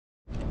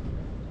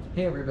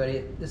Hey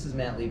everybody, this is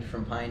Matt Liebsch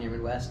from Pioneer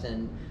Midwest,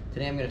 and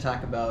today I'm going to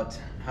talk about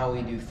how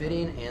we do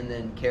fitting and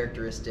then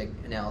characteristic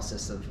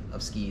analysis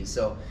of skis.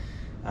 So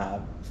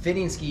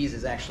fitting skis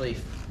is actually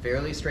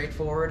fairly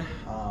straightforward.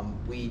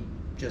 We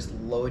just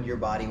load your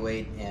body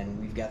weight and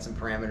we've got some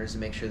parameters to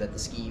make sure that the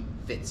ski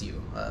fits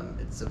you.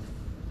 It's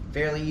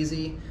fairly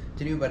easy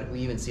to do, but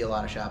we even see a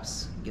lot of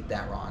shops get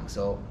that wrong.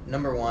 So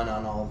number one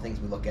on all the things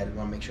we look at, we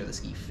want to make sure the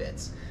ski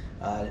fits.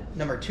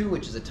 Number two,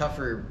 which is a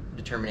tougher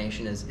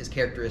determination, is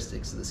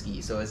characteristics of the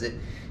ski. So is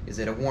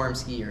it a warm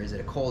ski or is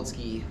it a cold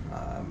ski?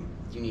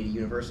 Do you need a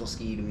universal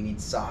ski? Do we need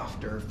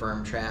soft or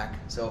firm track?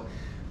 So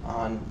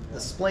on the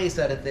splay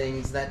side of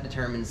things, that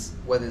determines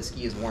whether the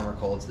ski is warm or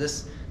cold. So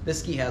this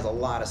ski has a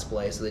lot of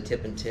splay, so the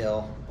tip and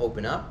tail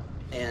open up,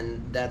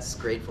 and that's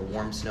great for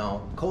warm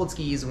snow. Cold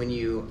skis, when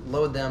you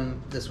load them,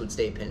 this would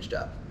stay pinched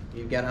up.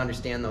 You've got to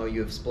understand though,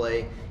 you have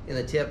splay in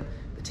the tip,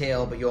 the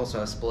tail, but you also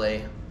have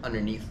splay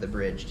underneath the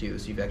bridge too,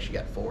 so you've actually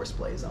got 4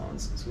 splay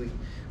zones. So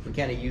we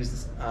kind of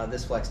use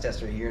this flex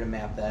tester here to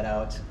map that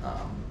out.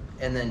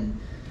 And then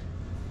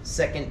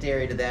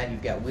secondary to that,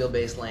 you've got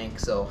wheelbase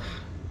length. So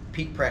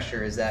peak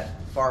pressure, is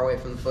that far away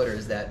from the foot or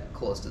is that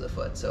close to the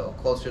foot? So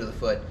closer to the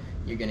foot,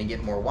 you're going to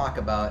get more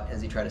walkabout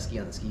as you try to ski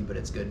on the ski, but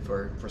it's good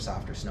for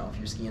softer snow. If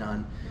you're skiing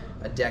on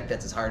a deck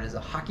that's as hard as a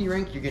hockey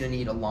rink, you're going to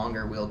need a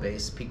longer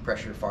wheelbase, peak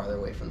pressure farther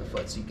away from the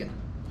foot so you can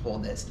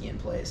hold that ski in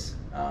place.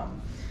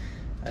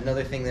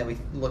 Another thing that we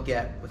look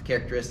at with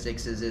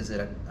characteristics is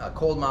it a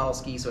cold model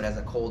ski, so it has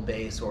a cold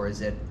base, or is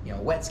it a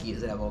wet ski?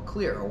 Does it have a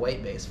clear or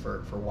white base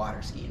for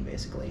water skiing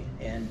basically?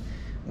 And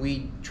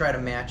we try to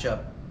match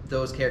up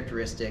those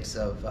characteristics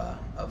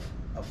of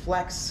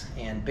flex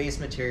and base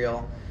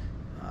material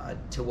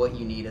to what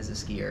you need as a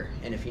skier.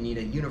 And if you need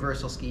a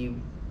universal ski,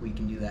 we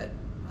can do that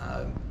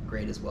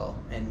great as well.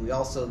 And we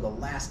also, the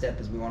last step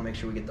is we want to make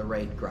sure we get the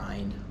right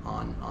grind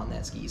on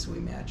that ski, so we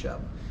match up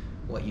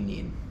what you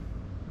need.